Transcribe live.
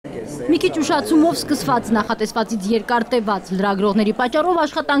Մի քիչ ուշացումով սկսված նախատեսվածից երկար տևած լրագրողների պատճառով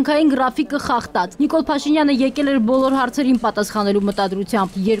աշխատանքային գրաֆիկը խախտած։ Նիկոլ Փաշինյանը եկել էր բոլոր հարցերին պատասխանելու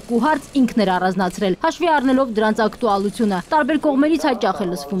մտադրությամբ, երկու հարց ինքն էր առանձնացրել, հաշվի առնելով դրանց ակտուալությունը։ Տարբեր կողմերից հաճախ է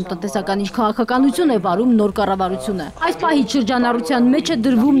լսվում տնտեսական ինչ քաղաքականություն է վարում նոր կառավարությունը։ Այս պահի շրջանառության մեջ է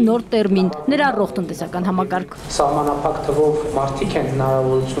դրվում նոր տերմին՝ ներառող տնտեսական համակարգ։ Սահմանափակ թվով մարդիկ են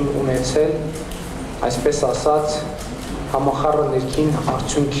հնարավորություն ունեցել, այսպես ասած, համախառն ներքին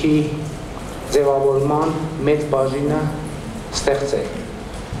արդյունքի ձևավորման մեծ բաժինը ստեղծել։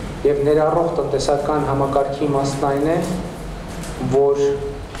 Եվ ներառող տնտեսական համակարգի իմաստն այն է, որ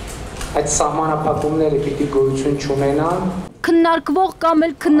այդ սահմանափակումները պիտի գոյություն չունենան։ Քննարկվող կամ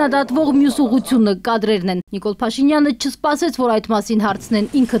էլ քննադատվող մյուս ուղղությունը կադրերն են։ Նիկոլ Փաշինյանը չսպասեց, որ այդ մասին հարցնեն,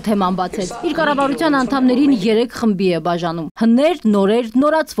 ինքը թեման բացեց։ Իր կառավարության անդամներին 3 խմբի է բաժանում՝ հներ, նորեր,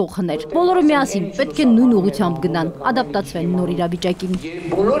 նորացվող հներ։ Բոլորը միասին պետք է նույն ուղղությամբ գնան, ադապտացվեն նոր իրավիճակին։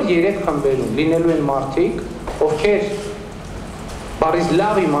 Բոլոր 3 խմբերում լինելու են մարդիկ, ովքեր բառից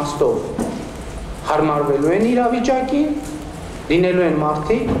լավ իմաստով հարմարվելու են իրավիճակին, լինելու են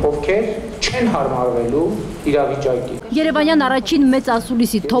մարդիկ, ովքեր չեն հարմարվելու իրավիճակի։ Երևանյան առաջին մեծ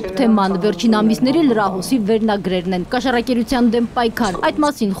ասուլիսի թոփ թեման վերջին ամիսների լրահոսի վերնագրերն են։ Կաշառակերության դեմ պայքար։ Այդ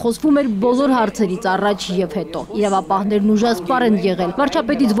մասին խոսվում էր բոլոր հարցերից առաջ եւ հետո։ Իրավապահներն ուժասպառ են եղել։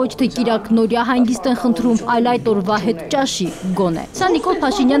 Վարչապետից ոչ թե կիրակ նորյա հանգիստ են խնդրում, այլ այդ օրվա հետ ճաշի գոնե։ Սա Նիկոլ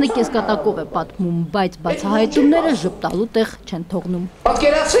Փաշինյանը կեսկատակով է պատմում, բայց բացահայտումները ժպտալու տեղ չեն թողնում։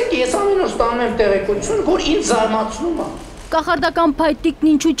 Պատկերացրեք, ես ամեն օր ստանում եմ տեղեկություն, որ ինձ զարմացնում է։ Կախարդական փայտիկն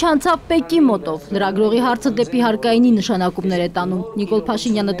ինչու չանցավ Պեկի մոտով։ Լրագրողի հարցը դեպի հարկայինի նշանակումներ է տանում։ Նիկոլ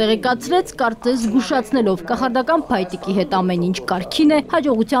Փաշինյանը տեղեկացրեց, կարծես զգուշացնելով կախարդական փայտիկի հետ ամեն ինչ կարգին է,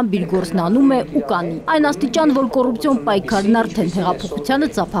 հաջողությամբ իր գործն անում է ու կանի։ Այն աստիճան, որ կոռուպցիոն պայքարն արդեն հեղափոխությանը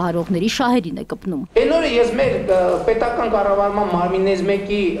ծափահարողների շահերին է կպնում։ Այն օրը ես մեր պետական կառավարման մարմիններից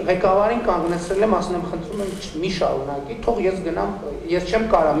մեկի ղեկավարին կանգնեցրել եմ, ասում եմ, խնդրում եմ մի շարունակի, թող ես գնամ, ես չեմ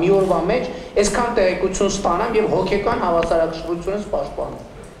կարող մի օրվա մեջ այսքան տեղեկություն ստանամ եւ հոգեկան հավասարակշռությունս պաշտպանել։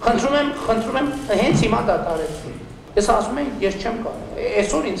 Խնդրում եմ, հենց հիմա դադարեցրու։ Ես ասում եմ, ես չեմ կարող։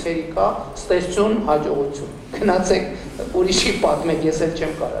 Այսօր ինձ հերիքա ստեսություն, հաջողություն։ Գնացեք ուրիշի պատմեք, ես էլ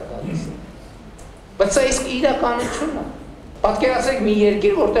չեմ կարող դալիս։ Բայց սա իսկ իրականությունն է։ Պատկերացրեք մի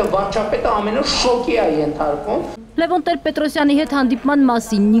երկիր, որտեղ վարչապետը ամեն օր շոկի է ենթարկվում։ Լևոն Տեր-Պետրոսյանի հետ հանդիպման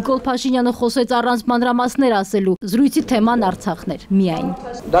մասին Նիկոլ Փաշինյանը խոսեց առանց մանրամասներ ասելու, զրույցի թեման Արցախն էր միայն։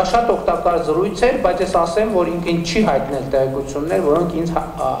 Դա շատ օգտակար զրույց էր, բայց ես ասեմ, որ ինքն չի հայտնել տեղեկություններ, որոնք ինձ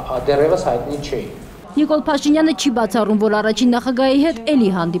դեռևս հայտնի չէին։ Նիկոլ Փաշինյանը չի բացառում, որ առաջին նախագահի հետ էլի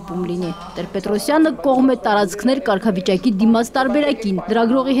հանդիպում լինի։ Տեր-Պետրոսյանը կողմ է տարածքներ կարգավիճակի դիմաց տարբերակին։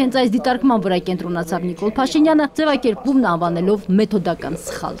 Լրագրողի հենց այս դիտարկման վրա կենտրոնացավ Նիկոլ Փաշինյանը, ձևակերպումն անվանելով մեթոդական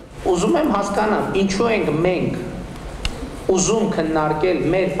սխալ։ Ուզում եմ հասկանալ, ինչու ենք մենք ուզում քննարկել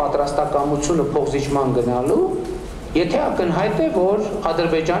մեր պատրաստակամությունը փոխզիջման գնալու, եթե ակնհայտ է, որ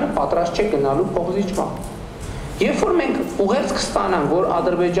Ադրբեջանը պատրաստ չէ գնալու փոխզիջման։ Երբ որ մենք ուղերձ կստանանք, որ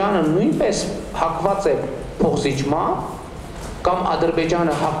Ադրբեջանը նույնպես հակված է փոխզիջման, կամ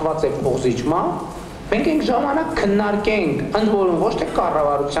Ադրբեջանը հակված է փոխզիջման, մենք ենք ժամանակ քննարկենք, ընդ որում ոչ թե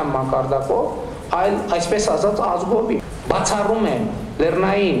կառավարության մակարդակով, այլ այսպես ասած ազգովի։ Բացառում եմ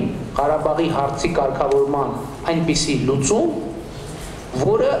Լեռնային Ղարաբաղի հարցի կարգավորման այնպիսի լուծում,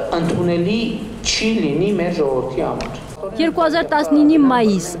 որը ընդունելի չի լինի մեր ժողովրդի համար։ 2019-ի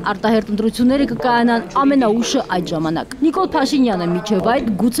մայիս արտահերթ ընտրությունները կկայանան ամենաուշը այդ ժամանակ։ Նիկոլ Փաշինյանը միջև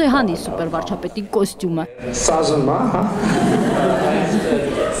այդ գուցե հանի սուպերվարչապետի կոստյումը։ Սազում, հա։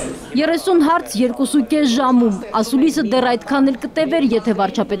 30 հարց 2.5 ժամում։ Ասուլիսը դեռ այդքան էլ կտևեր, եթե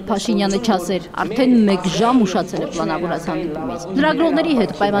վարչապետ Փաշինյանը չասեր։ Արդեն 1 ժամ ուշացել է պլանավորած հանդիպումից։ Լրագրողների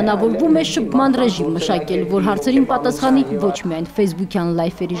հետ պայմանավորվում է շփման ռեժիմ մշակել, որ հարցերին պատասխանի ոչ միայն Facebook-յան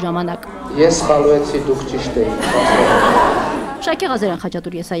լայվերի ժամանակ։ Ես խալվեցի, դուք ճիշտ էիք։ Շակե Ղազարյան,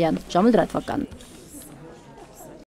 Խաչատուր Եսայան, ժամը լրատվական։